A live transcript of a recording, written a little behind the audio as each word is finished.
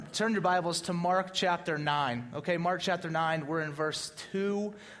turn your Bibles to Mark chapter 9. Okay, Mark chapter 9, we're in verse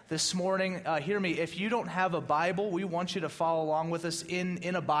 2 this morning. Hear me, if you don't have a Bible, we want you to follow along with us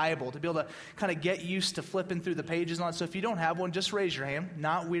in a Bible, to be able to kind of get used to flipping through the pages and all that. So if you don't have one, just raise your hand.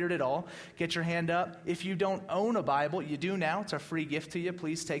 Not weird at all. Get your hand up. If you don't own a Bible, you do now. It's our free gift to you.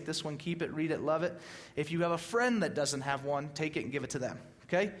 Please take this one, keep it, read it, love it. If you have a friend that doesn't have one, take it and give it to them.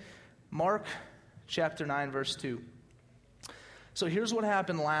 Okay? Mark chapter 9, verse 2. So here's what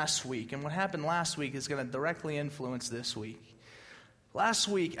happened last week, and what happened last week is going to directly influence this week. Last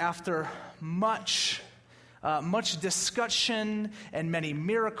week, after much discussion and many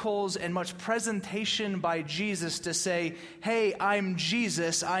miracles and much presentation by Jesus to say, hey, I'm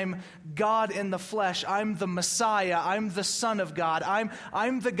Jesus, I'm God in the flesh, I'm the Messiah, I'm the Son of God,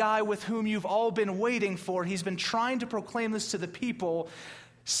 I'm the guy with whom you've all been waiting for. He's been trying to proclaim this to the people.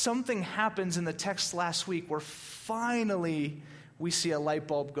 Something happens in the text last week where finally we see a light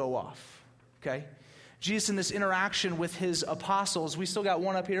bulb go off, okay? Jesus in this interaction with his apostles, we still got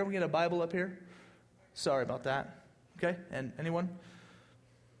one up here. We got a Bible up here. Sorry about that, okay? And anyone?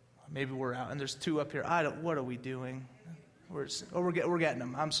 Maybe we're out, and there's two up here. What are we doing? We're getting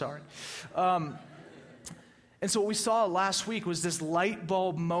them. I'm sorry. And so what we saw last week was this light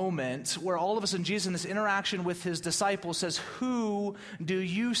bulb moment where all of a sudden Jesus in this interaction with his disciples says, who do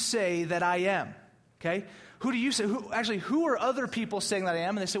you say that I am? Okay? Who do you say? Who are other people saying that I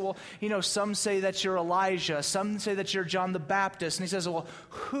am? And they say, well, some say that you're Elijah. Some say that you're John the Baptist. And he says, well,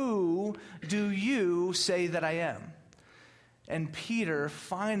 who do you say that I am? And Peter,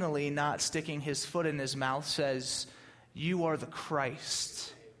 finally not sticking his foot in his mouth, says, you are the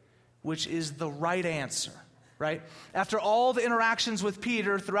Christ, which is the right answer. Right? After all the interactions with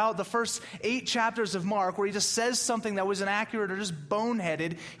Peter throughout the first 8 chapters of Mark, where he just says something that was inaccurate or just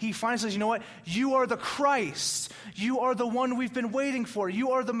boneheaded, he finally says, you know what? You are the Christ. You are the one we've been waiting for.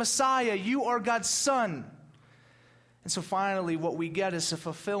 You are the Messiah. You are God's Son. And so finally what we get is a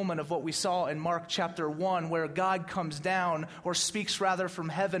fulfillment of what we saw in Mark chapter 1, where God comes down, or speaks rather from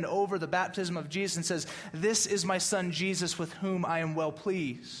heaven over the baptism of Jesus and says, this is my Son Jesus with whom I am well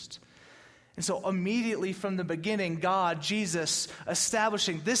pleased. And so immediately from the beginning, God, Jesus,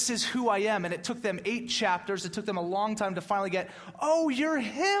 establishing, this is who I am. And it took them 8 chapters. It took them a long time to finally get, oh, you're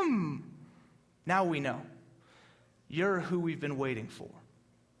him. Now we know. You're who we've been waiting for.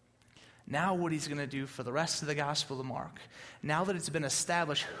 Now what he's going to do for the rest of the Gospel of Mark, now that it's been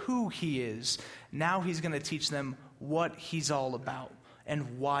established who he is, now he's going to teach them what he's all about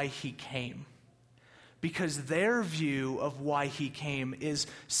and why he came. Because their view of why he came is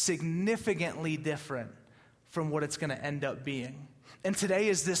significantly different from what it's going to end up being. And today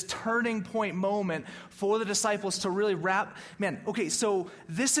is this turning point moment for the disciples to really okay, so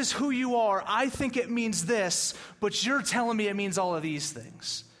this is who you are. I think it means this, but you're telling me it means all of these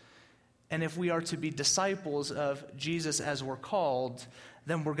things. And if we are to be disciples of Jesus as we're called,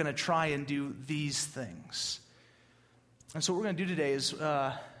 then we're going to try and do these things. And so what we're going to do today is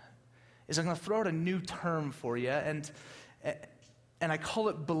I'm going to throw out a new term for you, and I call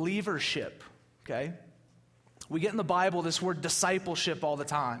it believership, okay? We get in the Bible this word discipleship all the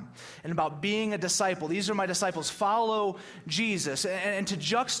time, and about being a disciple. These are my disciples. Follow Jesus. And to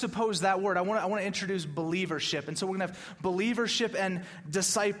juxtapose that word, I want to introduce believership. And so we're going to have believership and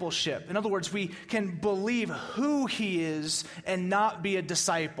discipleship. In other words, we can believe who he is and not be a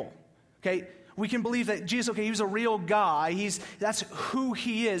disciple, okay? We can believe that Jesus, okay, he was a real guy. That's who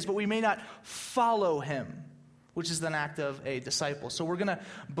he is, but we may not follow him, which is an act of a disciple. So we're going to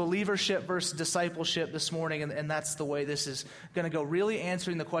believership versus discipleship this morning, and that's the way this is going to go. Really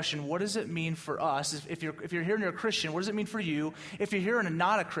answering the question, what does it mean for us? If you're here and you're a Christian, what does it mean for you? If you're here and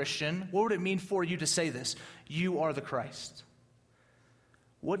not a Christian, what would it mean for you to say this? You are the Christ.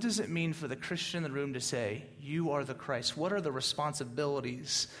 What does it mean for the Christian in the room to say, you are the Christ? What are the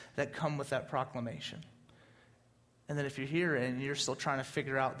responsibilities that come with that proclamation? And then if you're here and you're still trying to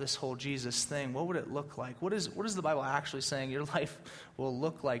figure out this whole Jesus thing, what would it look like? What is the Bible actually saying your life will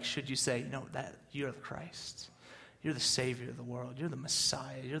look like should you say, that you're the Christ. You're the Savior of the world. You're the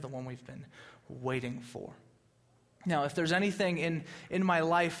Messiah. You're the one we've been waiting for. Now, if there's anything in my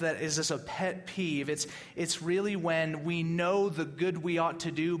life that is just a pet peeve, it's really when we know the good we ought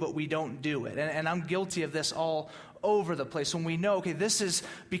to do, but we don't do it. And I'm guilty of this all over the place. When we know, okay, this is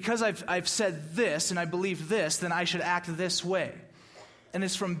because I've said this and I believe this, then I should act this way. And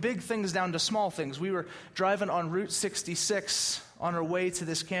it's from big things down to small things. We were driving on Route 66 on our way to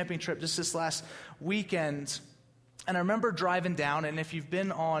this camping trip just this last weekend. And I remember driving down, and if you've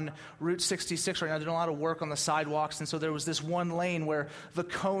been on Route 66 right now, they're doing a lot of work on the sidewalks, and so there was this one lane where the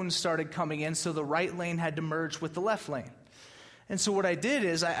cones started coming in, so the right lane had to merge with the left lane. And so what I did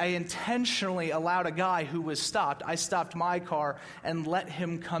is I intentionally allowed a guy who was stopped. I stopped my car and let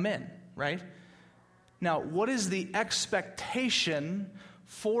him come in, right? Now, what is the expectation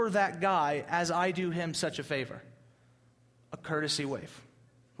for that guy as I do him such a favor? A courtesy wave,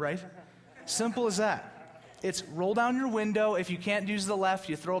 right? Simple as that. It's roll down your window. If you can't use the left,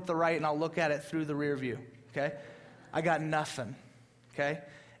 you throw up the right, and I'll look at it through the rear view, okay? I got nothing, okay?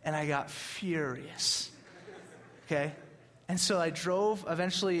 And I got furious, okay? And so I drove,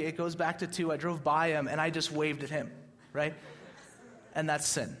 eventually it goes back to 2, I drove by him, and I just waved at him, right? And that's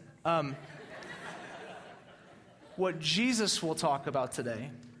sin. What Jesus will talk about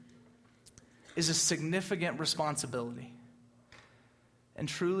today is a significant responsibility. And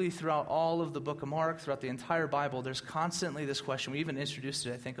truly, throughout all of the book of Mark, throughout the entire Bible, there's constantly this question. We even introduced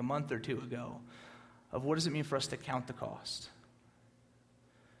it, I think, a month or 2 ago, of what does it mean for us to count the cost?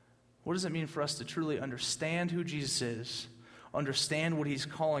 What does it mean for us to truly understand who Jesus is, understand what he's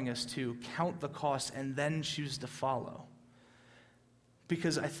calling us to, count the cost, and then choose to follow?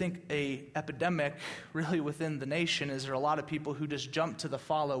 Because I think a epidemic really within the nation is there are a lot of people who just jump to the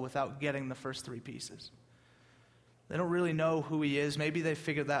follow without getting the first 3 pieces. They don't really know who he is. Maybe they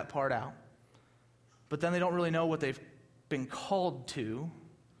figured that part out. But then they don't really know what they've been called to.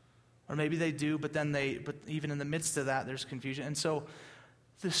 Or maybe they do, but even in the midst of that, there's confusion. And so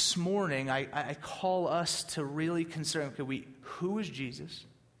this morning, I call us to really consider, okay, who is Jesus?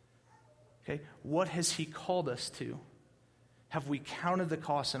 Okay, what has he called us to? Have we counted the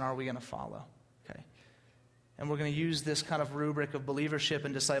cost, and are we going to follow? Okay. And we're going to use this kind of rubric of believership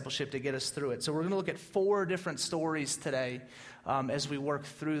and discipleship to get us through it. So we're going to look at 4 different stories today as we work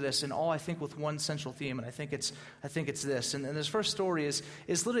through this, and all I think with one central theme, and I think it's this. And this first story is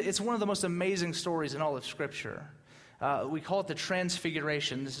literally, it's one of the most amazing stories in all of Scripture. We call it the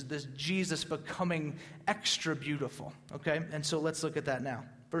Transfiguration. This Jesus becoming extra beautiful. Okay, and so let's look at that now.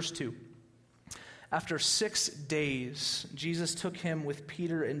 Verse 2. After 6 days, Jesus took him with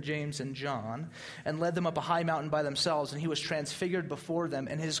Peter and James and John and led them up a high mountain by themselves, and he was transfigured before them,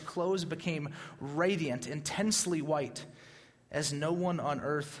 and his clothes became radiant, intensely white, as no one on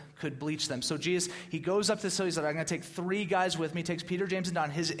earth could bleach them. So Jesus, he goes up to this hill, he said, I'm going to take 3 guys with me. He takes Peter, James, and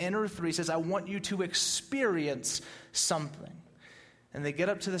John. His inner 3 says, I want you to experience something. And they get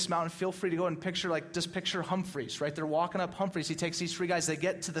up to this mountain. Feel free to go and picture Humphreys, right? They're walking up Humphreys. He takes these 3 guys. They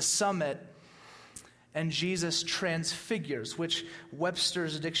get to the summit, and Jesus transfigures, which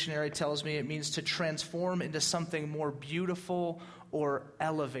Webster's dictionary tells me it means to transform into something more beautiful or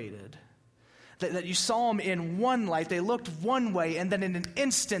elevated. That you saw them in one light, they looked one way, and then in an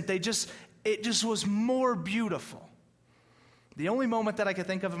instant, it just was more beautiful. The only moment that I could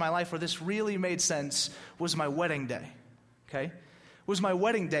think of in my life where this really made sense was my wedding day, okay? Was my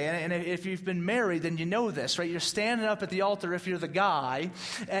wedding day. And if you've been married, then you know this, right? You're standing up at the altar if you're the guy,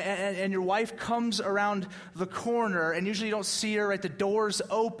 and your wife comes around the corner, and usually you don't see her, right? The door's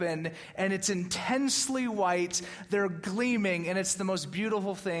open, and it's intensely white. They're gleaming, and it's the most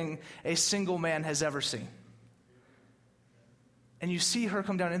beautiful thing a single man has ever seen. And you see her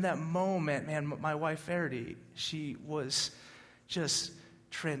come down in that moment, man, my wife, Verity, she was just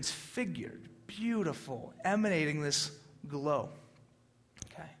transfigured, beautiful, emanating this glow.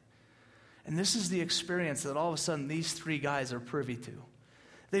 And this is the experience that all of a sudden these 3 guys are privy to.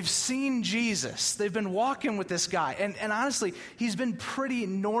 They've seen Jesus. They've been walking with this guy. And honestly, he's been pretty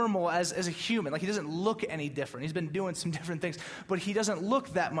normal as a human. Like, he doesn't look any different. He's been doing some different things, but he doesn't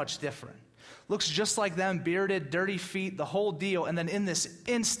look that much different. Looks just like them, bearded, dirty feet, the whole deal. And then in this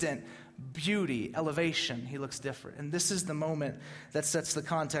instant, beauty, elevation, he looks different. And this is the moment that sets the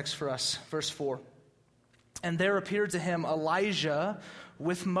context for us. Verse 4. And there appeared to him Elijah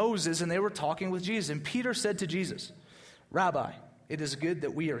with Moses, and they were talking with Jesus. And Peter said to Jesus, Rabbi, it is good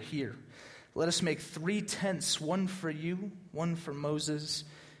that we are here. Let us make 3 tents, one for you, one for Moses,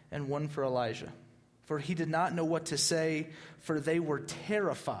 and one for Elijah. For he did not know what to say, for they were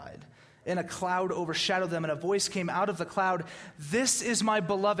terrified. And a cloud overshadowed them, and a voice came out of the cloud, This is my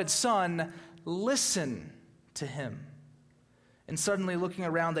beloved Son, listen to him. And suddenly looking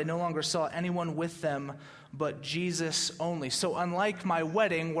around, they no longer saw anyone with them but Jesus only. So unlike my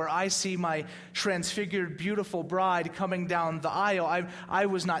wedding, where I see my transfigured, beautiful bride coming down the aisle, I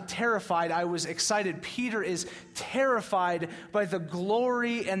was not terrified, I was excited. Peter is terrified by the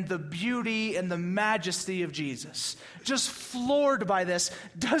glory and the beauty and the majesty of Jesus. Just floored by this,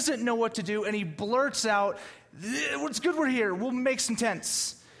 doesn't know what to do, and he blurts out, it's good we're here, we'll make some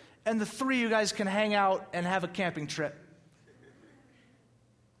tents. And the 3 of you guys can hang out and have a camping trip.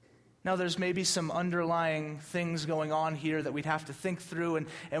 Now, there's maybe some underlying things going on here that we'd have to think through,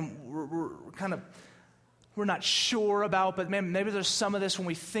 and we're we're not sure about, but maybe there's some of this when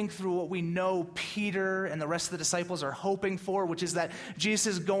we think through what we know Peter and the rest of the disciples are hoping for, which is that Jesus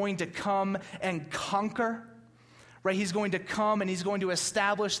is going to come and conquer, right? He's going to come and he's going to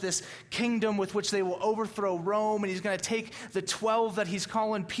establish this kingdom with which they will overthrow Rome, and he's going to take the 12 that he's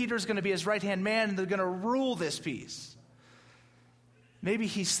calling. Peter's going to be his right-hand man, and they're going to rule this piece. Maybe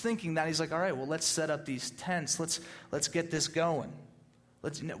he's thinking that. He's like, all right, well, let's set up these tents. Let's get this going.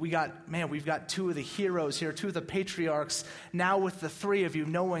 We've got two of the heroes here, two of the patriarchs. Now with the three of you,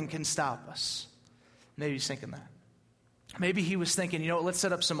 no one can stop us. Maybe he's thinking that. Maybe he was thinking, let's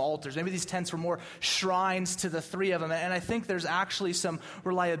set up some altars. Maybe these tents were more shrines to the three of them. And I think there's actually some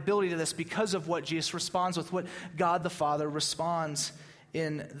reliability to this because of what Jesus responds with, what God the Father responds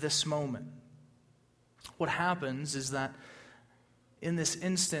in this moment. What happens is that in this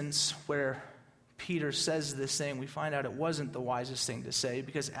instance where Peter says this thing, we find out it wasn't the wisest thing to say,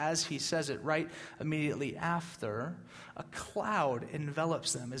 because as he says it right immediately after, a cloud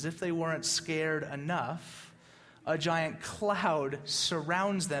envelops them. As if they weren't scared enough, a giant cloud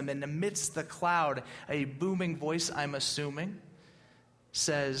surrounds them, and amidst the cloud, a booming voice, I'm assuming,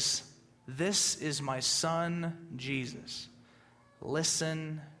 says, "This is my son, Jesus.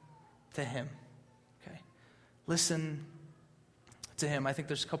 Listen to him." Okay, listen to him. I think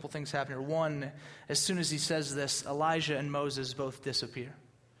there's a couple things happening here. One, as soon as he says this, Elijah and Moses both disappear.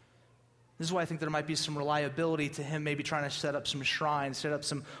 This is why I think there might be some reliability to him maybe trying to set up some shrines, set up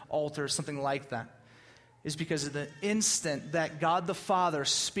some altars, something like that. Is because of the instant that God the Father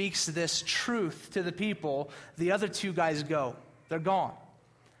speaks this truth to the people, the other two guys go. They're gone.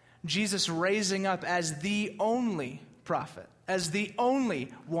 Jesus raising up as the only prophet, as the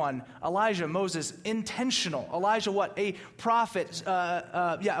only one. Elijah, Moses, intentional. Elijah, what? A prophet.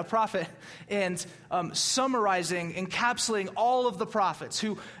 A prophet. And summarizing, encapsulating all of the prophets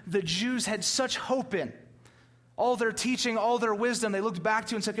who the Jews had such hope in. All their teaching, all their wisdom, they looked back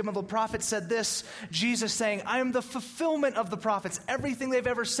to and said, okay, well, the prophet said this. Jesus saying, I am the fulfillment of the prophets. Everything they've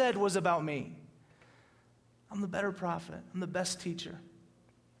ever said was about me. I'm the better prophet. I'm the best teacher.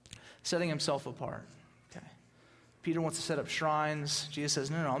 Setting himself apart. Okay. Peter wants to set up shrines. Jesus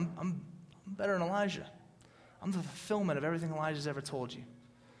says, no, I'm better than Elijah. I'm the fulfillment of everything Elijah's ever told you.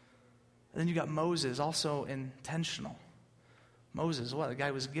 And then you got Moses, also intentional. Moses, what? The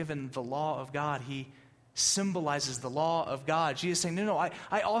guy was given the law of God. He symbolizes the law of God. Jesus saying, no,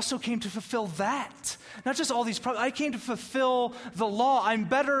 I also came to fulfill that. Not just all these I came to fulfill the law. I'm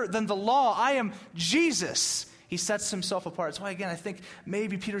better than the law. I am Jesus. He sets himself apart. That's why, again, I think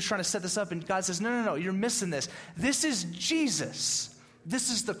maybe Peter's trying to set this up, and God says, no, you're missing this. This is Jesus. This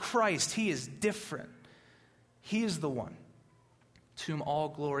is the Christ. He is different. He is the one to whom all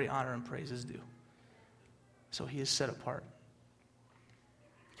glory, honor, and praise is due. So he is set apart.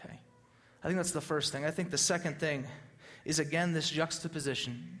 I think that's the first thing. I think the second thing is, again, this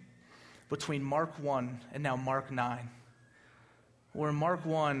juxtaposition between Mark 1 and now Mark 9. Where in Mark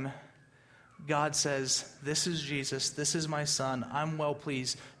 1, God says, this is Jesus, this is my son, I'm well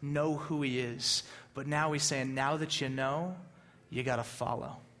pleased, know who he is. But now he's saying, now that you know, you got to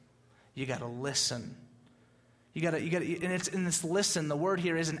follow. You got to listen. You got to, and it's in this listen. The word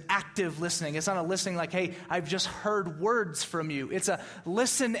here is an active listening. It's not a listening like, hey, I've just heard words from you. It's a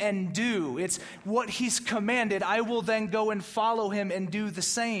listen and do. It's what he's commanded. I will then go and follow him and do the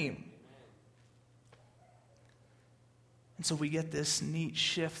same. And so we get this neat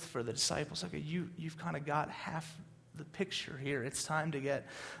shift for the disciples. Okay, you've kind of got half the picture here. It's time to get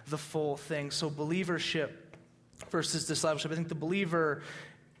the full thing. So believership versus discipleship. I think the believer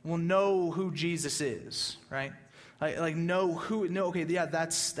will know who Jesus is, right? That's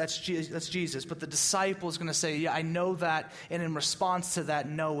Jesus. But the disciple is going to say, yeah, I know that, and in response to that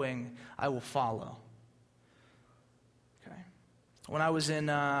knowing, I will follow. Okay. When I was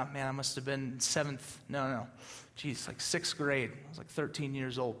in, I must have been sixth grade. I was like 13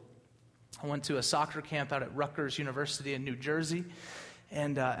 years old. I went to a soccer camp out at Rutgers University in New Jersey.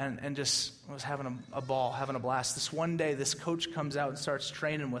 And just was having a ball, having a blast. This one day, this coach comes out and starts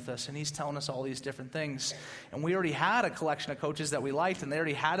training with us, and he's telling us all these different things. And we already had a collection of coaches that we liked, and they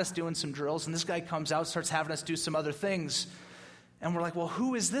already had us doing some drills. And this guy comes out, starts having us do some other things. And we're like, well,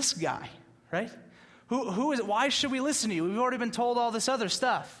 who is this guy, right? Who is it? Why should we listen to you? We've already been told all this other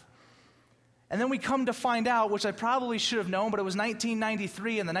stuff. And then we come to find out, which I probably should have known, but it was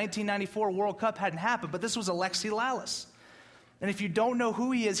 1993, and the 1994 World Cup hadn't happened. But this was Alexi Lalas. And if you don't know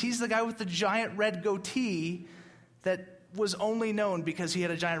who he is, he's the guy with the giant red goatee that was only known because he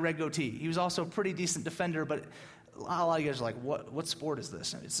had a giant red goatee. He was also a pretty decent defender, but a lot of you guys are like, what sport is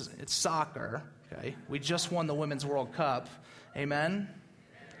this? It's soccer, okay? We just won the Women's World Cup. Amen?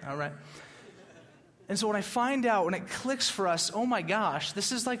 All right. And so when I find out, when it clicks for us, oh my gosh,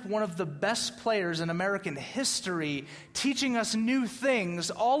 this is like one of the best players in American history teaching us new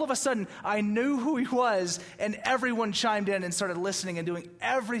things. All of a sudden, I knew who he was, and everyone chimed in and started listening and doing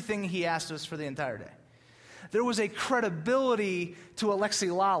everything he asked us for the entire day. There was a credibility to Alexi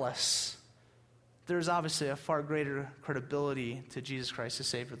Lalas. There's obviously a far greater credibility to Jesus Christ, the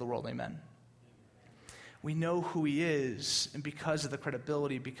Savior of the world. Amen. We know who he is, and because of the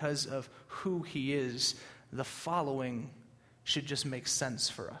credibility, because of who he is, the following should just make sense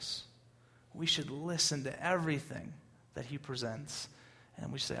for us. We should listen to everything that he presents,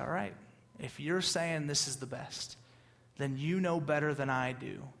 and we say, all right, if you're saying this is the best, then you know better than I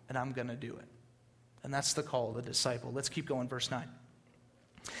do, and I'm going to do it. And that's the call of the disciple. Let's keep going, verse 9.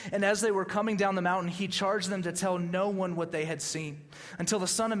 And as they were coming down the mountain, he charged them to tell no one what they had seen until the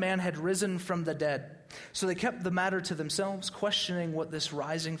Son of Man had risen from the dead. So they kept the matter to themselves, questioning what this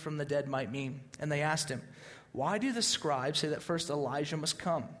rising from the dead might mean. And they asked him, why do the scribes say that first Elijah must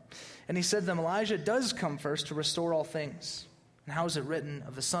come? And he said to them, Elijah does come first to restore all things. And how is it written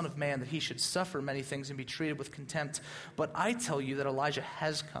of the Son of Man that he should suffer many things and be treated with contempt? But I tell you that Elijah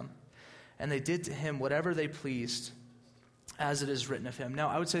has come, and they did to him whatever they pleased, as it is written of him. Now,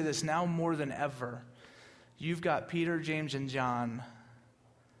 I would say this, now more than ever, you've got Peter, James, and John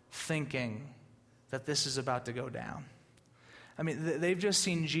thinking that this is about to go down. I mean, they've just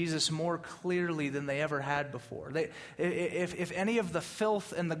seen Jesus more clearly than they ever had before. If any of the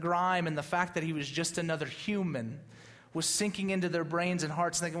filth and the grime and the fact that he was just another human was sinking into their brains and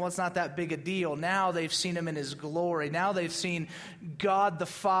hearts, thinking, well, it's not that big a deal. Now they've seen him in his glory. Now they've seen God the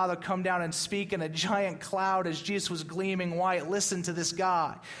Father come down and speak in a giant cloud as Jesus was gleaming white. Listen to this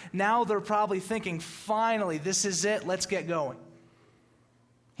guy. Now they're probably thinking, finally, this is it. Let's get going.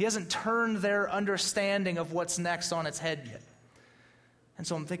 He hasn't turned their understanding of what's next on its head yet. And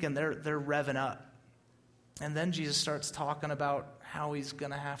so I'm thinking they're revving up. And then Jesus starts talking about how he's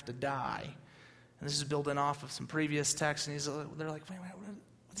going to have to die. And this is building off of some previous texts, and they're like, wait,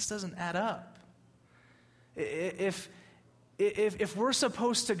 this doesn't add up. If we're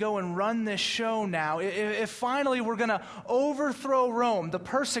supposed to go and run this show now, if finally we're going to overthrow Rome, the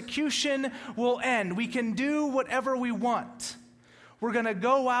persecution will end. We can do whatever we want. We're going to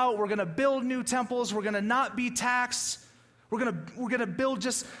go out, we're going to build new temples, we're going to not be taxed, we're going to build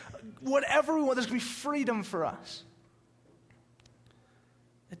just whatever we want. There's going to be freedom for us.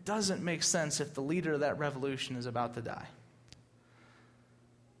 It doesn't make sense if the leader of that revolution is about to die.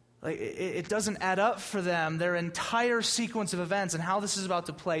 Like, it doesn't add up for them, their entire sequence of events and how this is about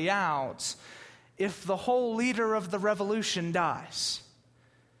to play out, if the whole leader of the revolution dies.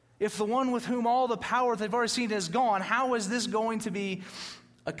 If the one with whom all the power they've already seen is gone, how is this going to be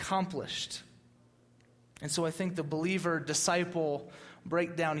accomplished? And so I think the believer-disciple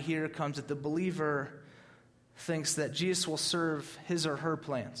breakdown here comes that the believer thinks that Jesus will serve his or her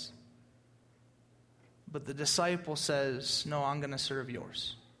plans. But the disciple says, no, I'm going to serve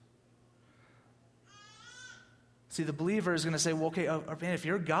yours. See, the believer is going to say, well, okay, man, if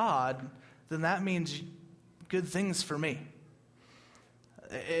you're God, then that means good things for me.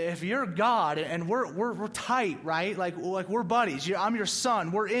 If you're God and we're tight, right? Like we're buddies. I'm your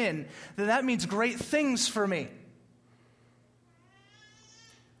son. We're in. Then that means great things for me.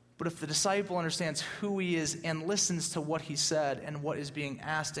 But if the disciple understands who he is and listens to what he said and what is being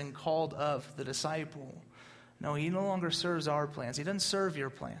asked and called of the disciple, no, he no longer serves our plans. He doesn't serve your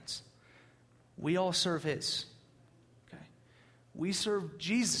plans. We all serve his. Okay, we serve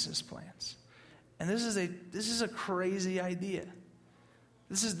Jesus' plans, and this is a crazy idea.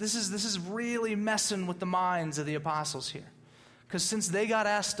 This is really messing with the minds of the apostles here, because since they got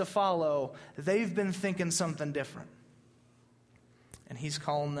asked to follow, they've been thinking something different. And he's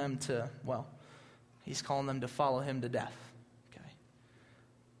calling them to follow him to death. Okay.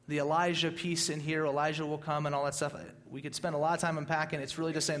 The Elijah piece in here, Elijah will come and all that stuff, we could spend a lot of time unpacking. It's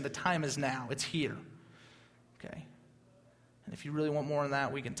really just saying the time is now. It's here. Okay. And if you really want more on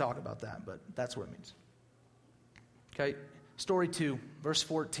that, we can talk about that, but that's what it means. Okay. Story 2, verse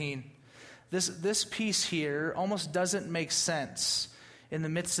 14. This piece here almost doesn't make sense in the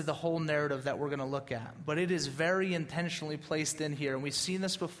midst of the whole narrative that we're going to look at. But it is very intentionally placed in here. And we've seen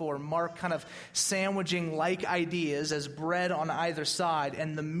this before. Mark kind of sandwiching like ideas as bread on either side.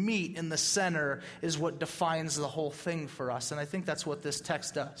 And the meat in the center is what defines the whole thing for us. And I think that's what this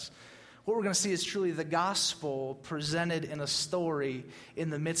text does. What we're going to see is truly the gospel presented in a story in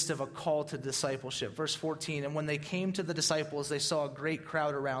the midst of a call to discipleship. Verse 14, and when they came to the disciples, they saw a great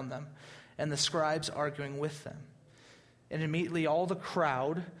crowd around them, and the scribes arguing with them. And immediately all the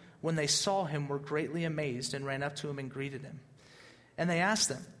crowd, when they saw him, were greatly amazed and ran up to him and greeted him. And they asked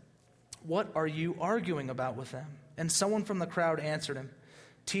them, What are you arguing about with them?" And someone from the crowd answered him,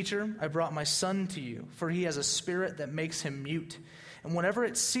 "Teacher, I brought my son to you, for he has a spirit that makes him mute. And whenever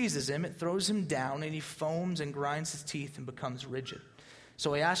it seizes him, it throws him down, and he foams and grinds his teeth and becomes rigid.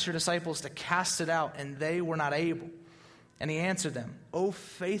 So I asked your disciples to cast it out, and they were not able." And he answered them, "O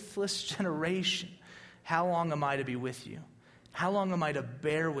faithless generation, how long am I to be with you? How long am I to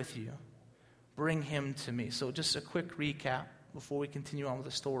bear with you? Bring him to me." So just a quick recap before we continue on with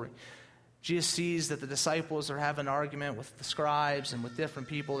the story. Jesus sees that the disciples are having an argument with the scribes and with different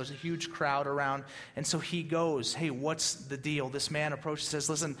people. There's a huge crowd around. And so he goes, "Hey, what's the deal?" This man approaches and says,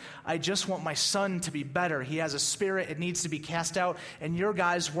 "Listen, I just want my son to be better. He has a spirit. It needs to be cast out. And your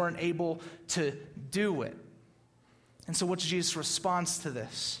guys weren't able to do it." And so what's Jesus' response to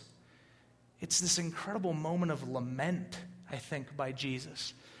this? It's this incredible moment of lament, I think, by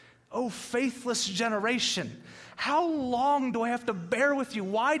Jesus. "Oh, faithless generation, how long do I have to bear with you?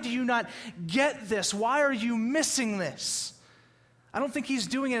 Why do you not get this? Why are you missing this?" I don't think he's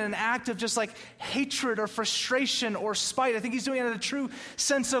doing it in an act of just like hatred or frustration or spite. I think he's doing it in a true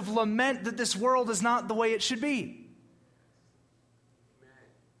sense of lament that this world is not the way it should be.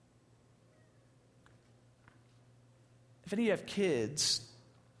 If any of you have kids,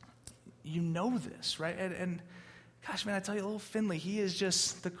 you know this, right? And gosh, man, I tell you, little Finley, he is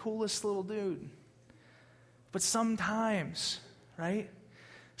just the coolest little dude. But sometimes, right?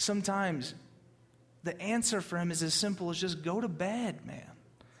 Sometimes the answer for him is as simple as just go to bed, man.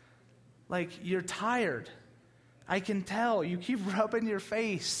 Like, you're tired. I can tell. You keep rubbing your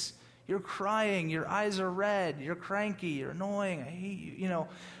face. You're crying. Your eyes are red. You're cranky. You're annoying. I hate you,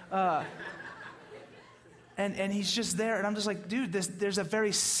 And he's just there. And I'm just like, dude, there's a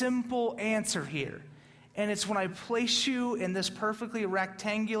very simple answer here. And it's when I place you in this perfectly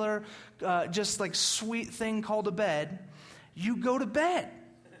rectangular, just like sweet thing called a bed, you go to bed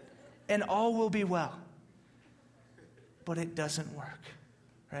and all will be well. But it doesn't work,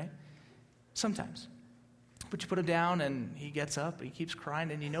 right? Sometimes. But you put him down and he gets up, he keeps crying,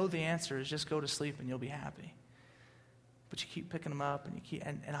 and you know the answer is just go to sleep and you'll be happy. But you keep picking them up,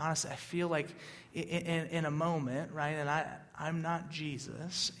 and honestly, I feel like in a moment, right, and I'm not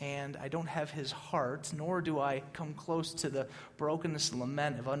Jesus, and I don't have his heart, nor do I come close to the brokenness and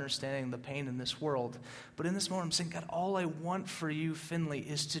lament of understanding the pain in this world. But in this moment, I'm saying, God, all I want for you, Finley,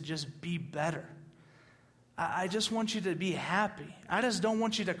 is to just be better. I just want you to be happy. I just don't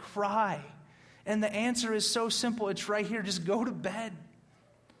want you to cry. And the answer is so simple. It's right here. Just go to bed.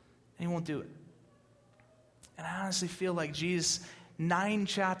 And he won't do it. And I honestly feel like Jesus, 9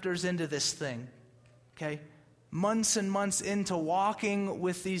 chapters into this thing, okay, months and months into walking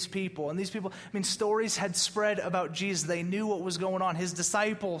with these people. And these people, stories had spread about Jesus. They knew what was going on. His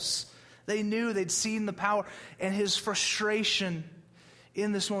disciples, they knew, they'd seen the power. And his frustration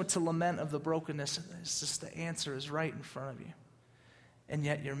in this moment to lament of the brokenness, it's just the answer is right in front of you. And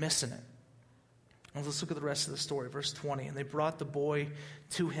yet you're missing it. Well, let's look at the rest of the story. Verse 20. And they brought the boy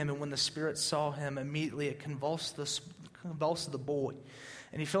to him, and when the spirit saw him, immediately it convulsed the boy.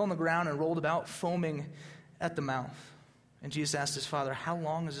 And he fell on the ground and rolled about, foaming at the mouth. And Jesus asked his father, "How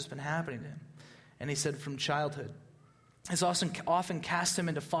long has this been happening to him?" And he said, "From childhood. Has often cast him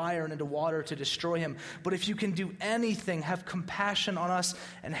into fire and into water to destroy him. But if you can do anything, have compassion on us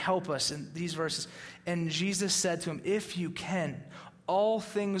and help us." In these verses. And Jesus said to him, "If you can, all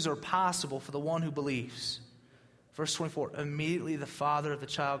things are possible for the one who believes." Verse 24, immediately the father of the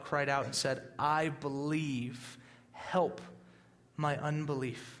child cried out and said, "I believe, help my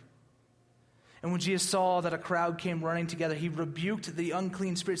unbelief." And when Jesus saw that a crowd came running together, he rebuked the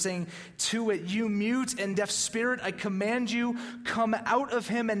unclean spirit, saying to it, "You mute and deaf spirit, I command you, come out of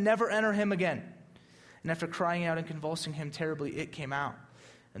him and never enter him again." And after crying out and convulsing him terribly, it came out.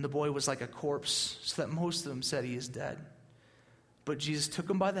 And the boy was like a corpse, so that most of them said, "He is dead." But Jesus took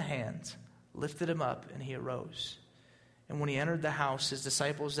him by the hand, lifted him up, and he arose. And when he entered the house, his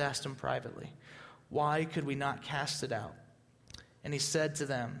disciples asked him privately, "Why could we not cast it out?" And he said to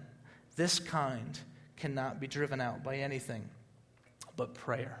them, "This kind cannot be driven out by anything but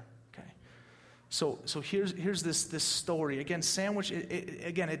prayer." Okay. So here's this story.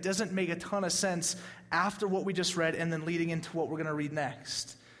 Again, it doesn't make a ton of sense after what we just read and then leading into what we're going to read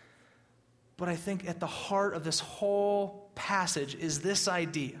next. But I think at the heart of this whole passage is this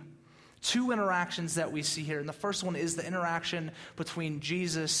idea. 2 interactions that we see here. And the first one is the interaction between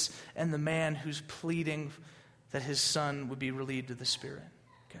Jesus and the man who's pleading that his son would be relieved of the Spirit.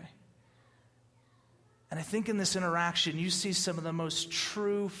 Okay. And I think in this interaction, you see some of the most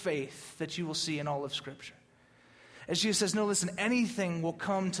true faith that you will see in all of Scripture. As Jesus says, no, listen, anything will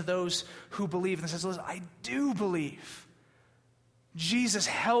come to those who believe. And he says, listen, I do believe. Jesus,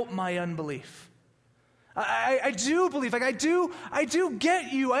 help my unbelief. I do believe, like I do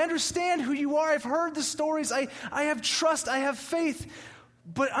get you. I understand who you are. I've heard the stories. I have trust. I have faith.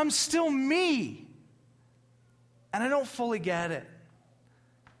 But I'm still me. And I don't fully get it.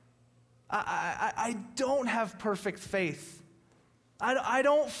 I don't have perfect faith. I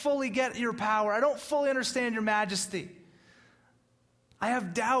don't fully get your power. I don't fully understand your majesty. I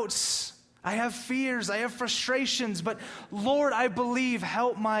have doubts. I have fears. I have frustrations. But Lord, I believe.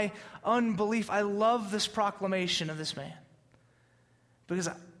 Help my unbelief. I love this proclamation of this man. Because,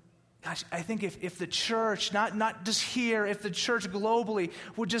 I think if the church, not just here, if the church globally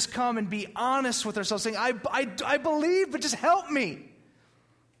would just come and be honest with ourselves, saying, I believe, but just help me.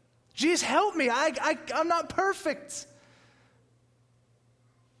 Jesus, help me. I'm not perfect.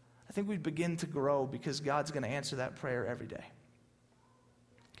 I think we'd begin to grow because God's going to answer that prayer every day.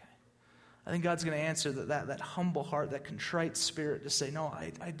 Okay. I think God's going to answer that humble heart, that contrite spirit to say, no,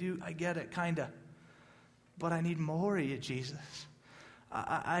 I get it, kind of. But I need more of you, Jesus.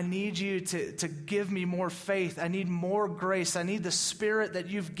 I need you to give me more faith. I need more grace. I need the Spirit that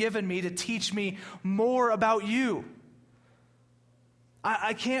you've given me to teach me more about you.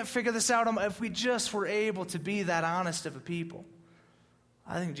 I can't figure this out. If we just were able to be that honest of a people,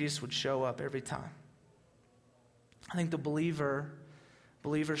 I think Jesus would show up every time. I think the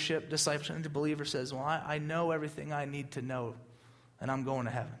believership, discipleship, the believer says, well, I know everything I need to know, and I'm going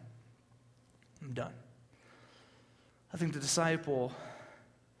to heaven. I'm done. I think the disciple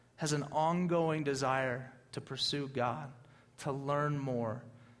has an ongoing desire to pursue God, to learn more,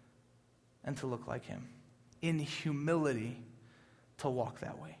 and to look like Him. In humility, to walk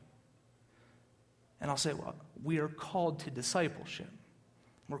that way. And I'll say, well, we are called to discipleship.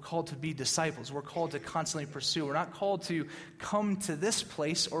 We're called to be disciples. We're called to constantly pursue. We're not called to come to this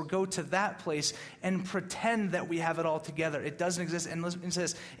place or go to that place and pretend that we have it all together. It doesn't exist. And it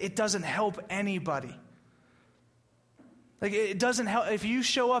says, it doesn't help anybody. Like, it doesn't help. If you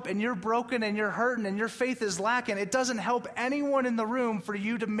show up and you're broken and you're hurting and your faith is lacking, it doesn't help anyone in the room for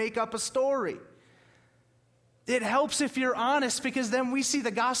you to make up a story. It helps if you're honest, because then we see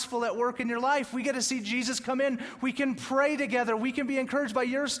the gospel at work in your life. We get to see Jesus come in. We can pray together. We can be encouraged by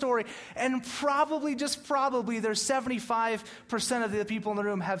your story. And probably, just probably, there's 75% of the people in the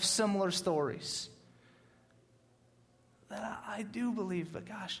room have similar stories. That I do believe, but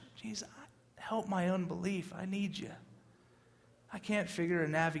gosh, Jesus, help my unbelief. I need you. I can't figure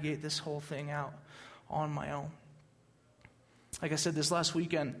and navigate this whole thing out on my own. Like I said, this last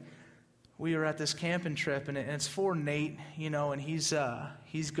weekend, we were at this camping trip, and it's for Nate, and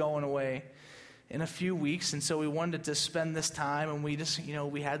he's going away in a few weeks, and so we wanted to spend this time, and we just,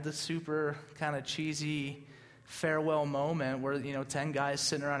 we had this super kind of cheesy farewell moment where, 10 guys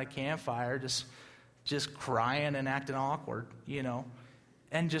sitting around a campfire just crying and acting awkward,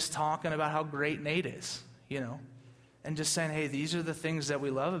 and just talking about how great Nate is, and just saying, hey, these are the things that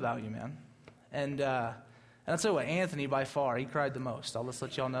we love about you, man. And I'll tell you what, Anthony, by far, he cried the most. I'll just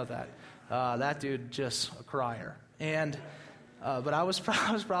let y'all know that. That dude, just a crier. And but I was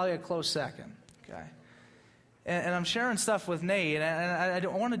probably a close second. Okay, and I'm sharing stuff with Nate, and I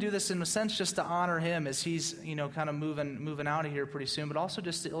don't want to do this in a sense just to honor him as he's kind of moving out of here pretty soon, but also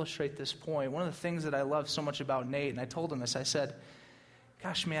just to illustrate this point. One of the things that I love so much about Nate, and I told him this, I said,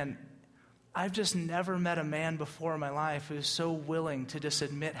 "Gosh, man, I've just never met a man before in my life who's so willing to just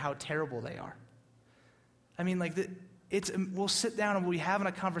admit how terrible they are." I mean, like we'll sit down and we'll be having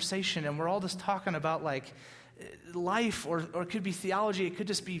a conversation and we're all just talking about like life or it could be theology, it could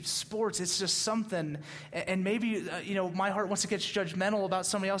just be sports, it's just something. And maybe, my heart wants to get judgmental about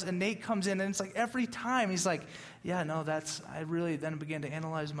somebody else, and Nate comes in and it's like every time he's like, yeah, no, I really then began to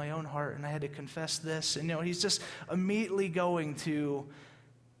analyze my own heart and I had to confess this. And, he's just immediately going to,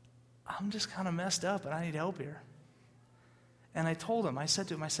 I'm just kind of messed up and I need help here. And I told him, I said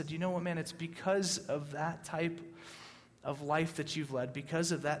to him, you know what, man, it's because of that type of life that you've led,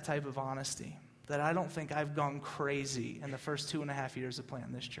 because of that type of honesty, that I don't think I've gone crazy in the first 2.5 years of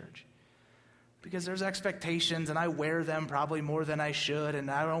planting this church. Because there's expectations, and I wear them probably more than I should,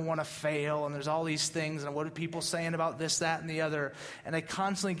 and I don't want to fail, and there's all these things, and what are people saying about this, that, and the other? And I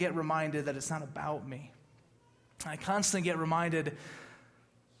constantly get reminded that it's not about me. I constantly get reminded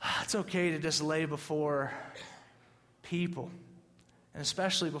it's okay to just lay before people, and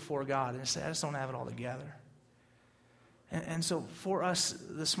especially before God, and say, I just don't have it all together. And so for us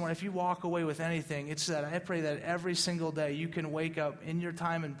this morning, if you walk away with anything, it's that I pray that every single day you can wake up in your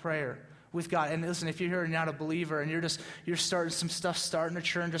time in prayer with God. And listen, if you're here and you're not a believer and you're starting some stuff starting to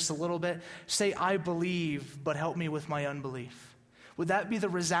churn just a little bit, say, I believe, but help me with my unbelief. Would that be the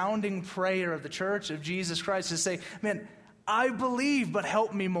resounding prayer of the church of Jesus Christ, to say, man, I believe, but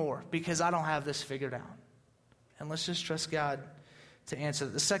help me more because I don't have this figured out. And let's just trust God to answer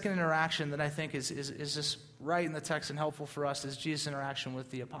that. The second interaction that I think is just right in the text and helpful for us is Jesus' interaction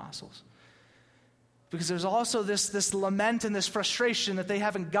with the apostles. Because there's also this lament and this frustration that they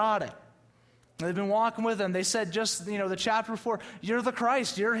haven't got it. They've been walking with him. They said just, the chapter before, you're the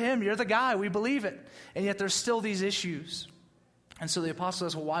Christ, you're him, you're the guy, we believe it. And yet there's still these issues. And so the apostle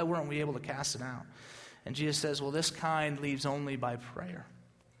says, well, why weren't we able to cast it out? And Jesus says, well, this kind leaves only by prayer.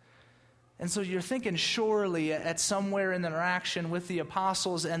 And so you're thinking surely at somewhere in the interaction with the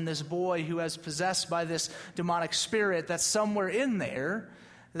apostles and this boy who has possessed by this demonic spirit, that somewhere in there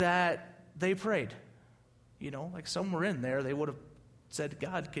that they prayed. Like somewhere in there they would have said,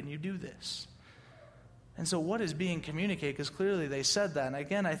 God, can you do this? And so what is being communicated? Because clearly they said that. And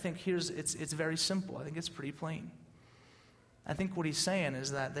again, I think it's very simple. I think it's pretty plain. I think what he's saying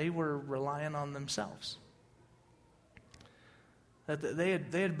is that they were relying on themselves. That they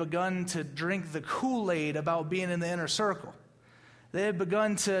had begun to drink the Kool-Aid about being in the inner circle. They had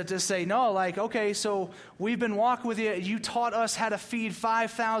begun to say, no, okay, so we've been walking with you. You taught us how to feed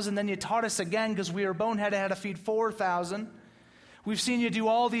 5,000, then you taught us again because we were boneheaded how to feed 4,000. We've seen you do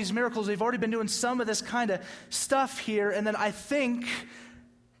all these miracles. We've already been doing some of this kind of stuff here. And then I think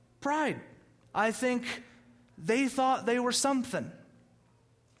pride. I think they thought they were something.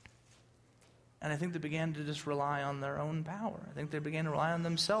 And I think they began to just rely on their own power. I think they began to rely on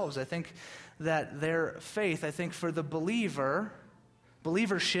themselves. I think that their faith, for the believership,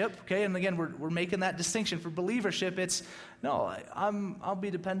 okay, and again, we're making that distinction. For believership, it's, no, I'll be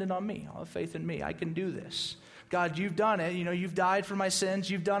dependent on me. I'll have faith in me. I can do this. God, you've done it. You've died for my sins.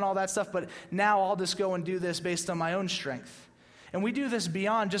 You've done all that stuff, but now I'll just go and do this based on my own strength. And we do this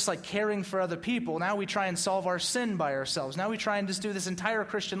beyond just like caring for other people. Now we try and solve our sin by ourselves. Now we try and just do this entire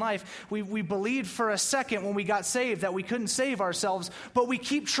Christian life. We believed for a second when we got saved that we couldn't save ourselves, but we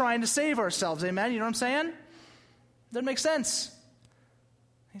keep trying to save ourselves. Amen? You know what I'm saying? Doesn't make sense.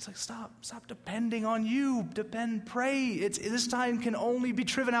 He's like, stop depending on you. Pray. This time can only be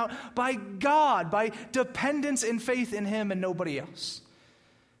driven out by God, by dependence and faith in him and nobody else.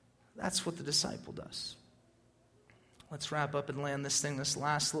 That's what the disciple does. Let's wrap up and land this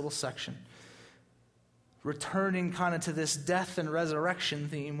last little section. Returning kind of to this death and resurrection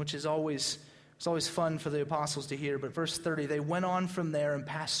theme, which is always fun for the apostles to hear. But verse 30, they went on from there and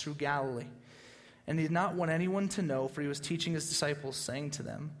passed through Galilee. And he did not want anyone to know, for he was teaching his disciples, saying to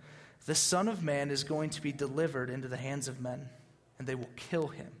them, the Son of Man is going to be delivered into the hands of men, and they will kill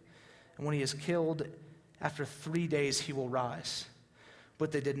him. And when he is killed, after 3 days he will rise.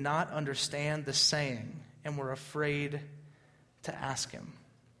 But they did not understand the saying, and were afraid to ask him.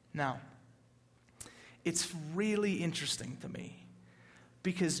 Now, it's really interesting to me,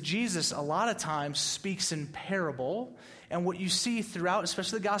 because Jesus a lot of times speaks in parable, and what you see throughout,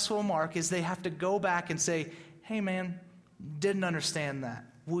 especially the Gospel of Mark, is they have to go back and say, hey man, didn't understand that.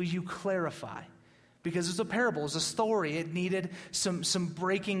 Will you clarify? Because it's a parable, it's a story. It needed some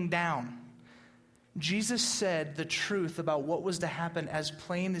breaking down. Jesus said the truth about what was to happen as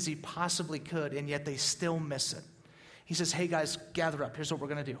plain as he possibly could, and yet they still miss it. He says, hey guys, gather up. Here's what we're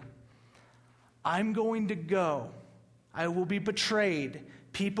going to do. I'm going to go. I will be betrayed.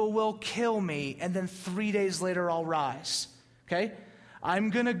 People will kill me, and then 3 days later I'll rise. Okay?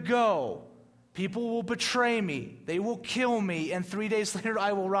 I'm going to go. People will betray me. They will kill me, and 3 days later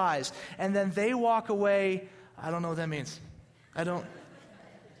I will rise. And then they walk away. I don't know what that means.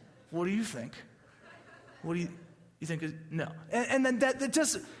 What do you think? What do you think? No. And then that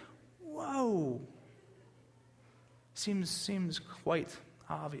just, whoa. Seems quite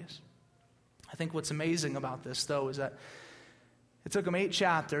obvious. I think what's amazing about this, though, is that it took him 8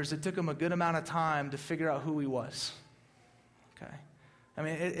 chapters. It took him a good amount of time to figure out who he was. Okay? I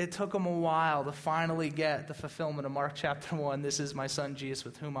mean, it took him a while to finally get the fulfillment of Mark chapter 1. This is my son Jesus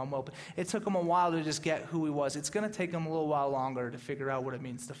with whom I'm well. It took him a while to just get who he was. It's going to take him a little while longer to figure out what it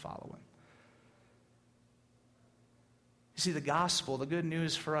means to follow him. You see, the gospel, the good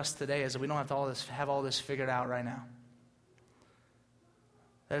news for us today is that we don't have to have all this figured out right now.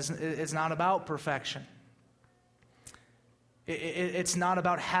 It's not about perfection. It's not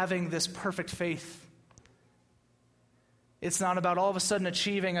about having this perfect faith. It's not about all of a sudden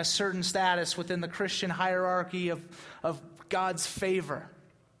achieving a certain status within the Christian hierarchy of God's favor.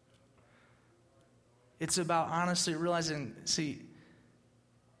 It's about honestly realizing, see,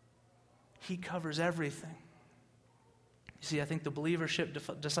 he covers everything. You see, I think the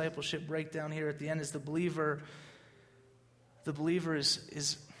believership, discipleship breakdown here at the end is the believer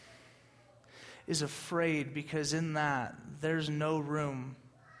is afraid, because in that there's no room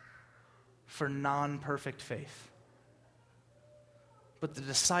for non-perfect faith. but the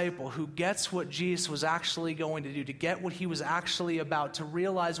disciple who gets what Jesus was actually going to do, to get what he was actually about, to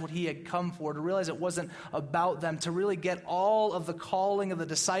realize what he had come for, to realize it wasn't about them, to really get all of the calling of the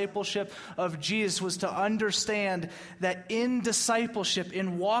discipleship of Jesus, was to understand that in discipleship,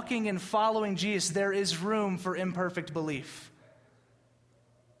 in walking and following Jesus, there is room for imperfect belief.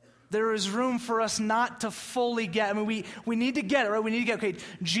 There is room for us not to fully get. I mean, we need to get it, right? We need to get, okay,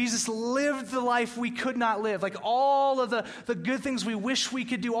 Jesus lived the life we could not live. Like all of the good things we wish we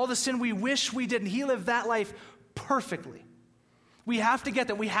could do, all the sin we wish we didn't. He lived that life perfectly. We have to get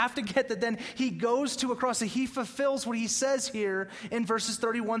that. We have to get that then he goes to a cross, and he fulfills what he says here in verses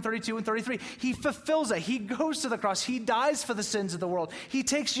 31, 32, and 33. He fulfills that. He goes to the cross. He dies for the sins of the world. He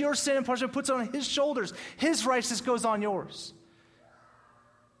takes your sin and punishment, puts it on his shoulders. His righteousness goes on yours.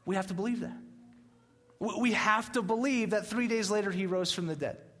 We have to believe that. We have to believe that 3 days later he rose from the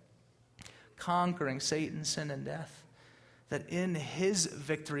dead, conquering Satan, sin, and death. That in his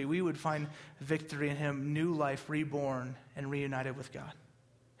victory, we would find victory in him, new life, reborn, and reunited with God.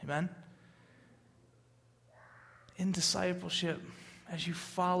 Amen? In discipleship, as you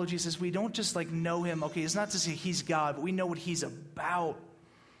follow Jesus, we don't just know him. Okay, it's not to say he's God, but we know what he's about.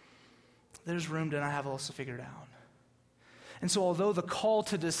 There's room to not have it also figured out. And so although the call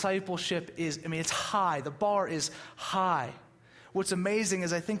to discipleship it's high. The bar is high. What's amazing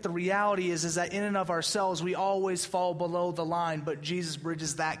is I think the reality is that in and of ourselves, we always fall below the line, but Jesus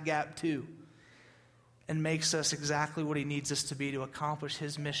bridges that gap too and makes us exactly what he needs us to be to accomplish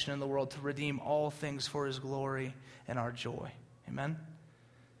his mission in the world, to redeem all things for his glory and our joy. Amen?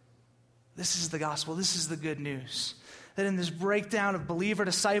 This is the gospel. This is the good news. That in this breakdown of believer,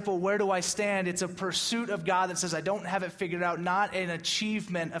 disciple, where do I stand? It's a pursuit of God that says I don't have it figured out, not an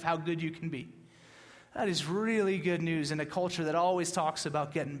achievement of how good you can be. That is really good news in a culture that always talks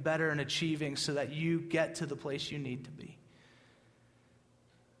about getting better and achieving so that you get to the place you need to be.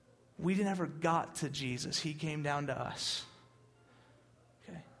 We never got to Jesus. He came down to us.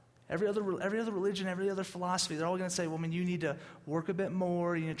 Okay. Every other religion, every other philosophy, they're all going to say, well, you need to work a bit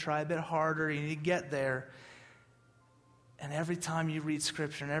more, you need to try a bit harder, you need to get there. And every time you read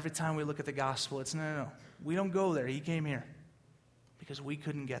Scripture and every time we look at the gospel, it's no. We don't go there. He came here because we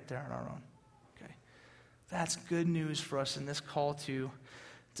couldn't get there on our own. Okay, that's good news for us in this call to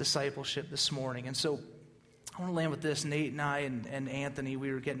discipleship this morning. And so I want to land with this. Nate and I and Anthony,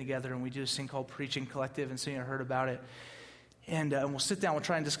 we were getting together and we do this thing called Preaching Collective, and so you heard about it. And we'll sit down, we'll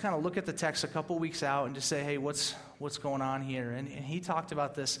try and just kind of look at the text a couple weeks out and just say, hey, what's going on here? And he talked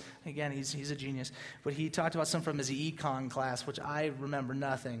about this, again, he's a genius, but he talked about something from his econ class, which I remember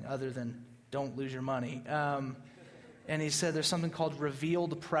nothing other than don't lose your money. And he said there's something called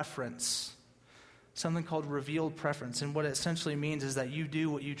revealed preference. Something called revealed preference. And what it essentially means is that you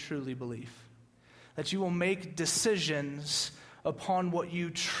do what you truly believe. That you will make decisions upon what you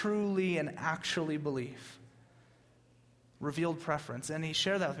truly and actually believe. Revealed preference. And he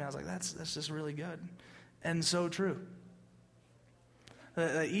shared that with me. I was like, that's just really good. And so true.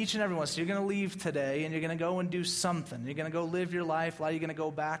 Each and every one. So you're going to leave today and you're going to go and do something. You're going to go live your life. A lot of you are going to go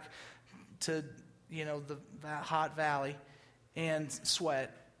back to, that hot valley and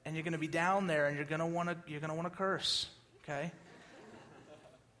sweat. And you're going to be down there and you're going to want to curse. Okay?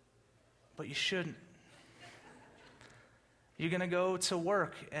 But you shouldn't. You're going to go to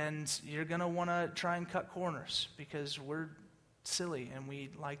work and you're going to want to try and cut corners because we're silly and we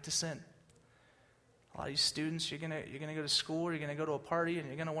like to sin. A lot of you students, you're going to go to school, or you're going to go to a party, and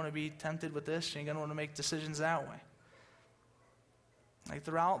you're going to want to be tempted with this, and you're going to want to make decisions that way.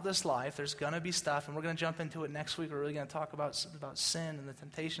 Throughout this life, there's going to be stuff, and we're going to jump into it next week. We're really going to talk about sin and the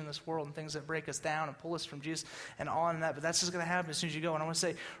temptation of this world and things that break us down and pull us from Jesus and on and that. But that's just going to happen as soon as you go. And I want to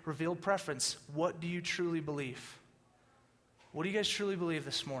say, revealed preference. What do you truly believe? What do you guys truly believe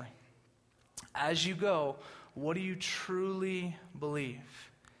this morning? As you go, what do you truly believe?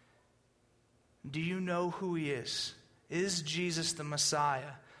 Do you know who he is? Is Jesus the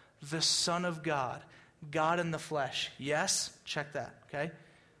Messiah, the Son of God, God in the flesh? Yes? Check that, okay?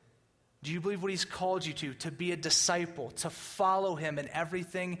 Do you believe what he's called you to be a disciple, to follow him in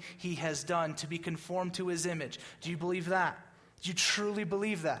everything he has done, to be conformed to his image? Do you believe that? Do you truly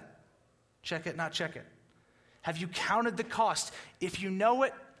believe that? Check it, not check it. Have you counted the cost? If you know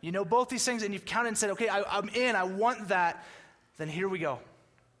it, you know both these things, and you've counted and said, okay, I'm in, I want that, then here we go.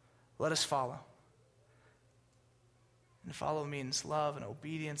 Let us follow. And follow means love and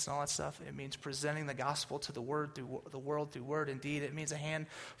obedience and all that stuff. It means presenting the gospel to the world through word and deed. It means a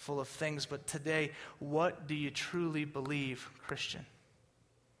handful of things. But today, what do you truly believe, Christian?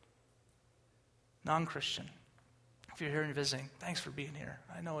 Non-Christian. you're here and visiting, thanks for being here.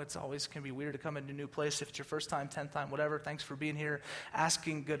 I know it's always can be weird to come into a new place if it's your first time, 10th time, whatever. Thanks for being here,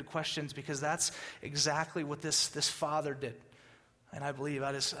 asking good questions, because that's exactly what this father did. And I believe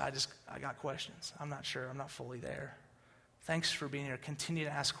I got questions. I'm not sure. I'm not fully there. Thanks for being here. Continue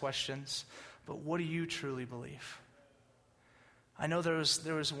to ask questions. But what do you truly believe? I know there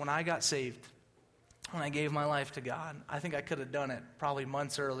was when I got saved, when I gave my life to God, I think I could have done it probably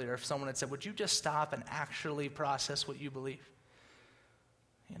months earlier if someone had said, would you just stop and actually process what you believe?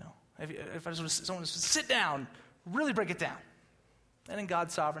 You know, if someone said, sit down, really break it down. And in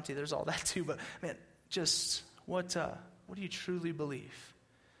God's sovereignty, there's all that too. But man, just what do you truly believe?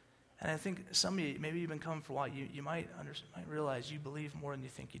 And I think some of you, maybe you've been coming for a while, you might realize you believe more than you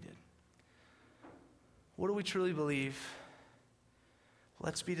think you did. What do we truly believe?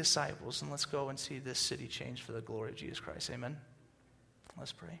 Let's be disciples and let's go and see this city change for the glory of Jesus Christ. Amen.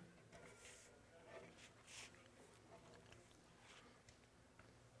 Let's pray.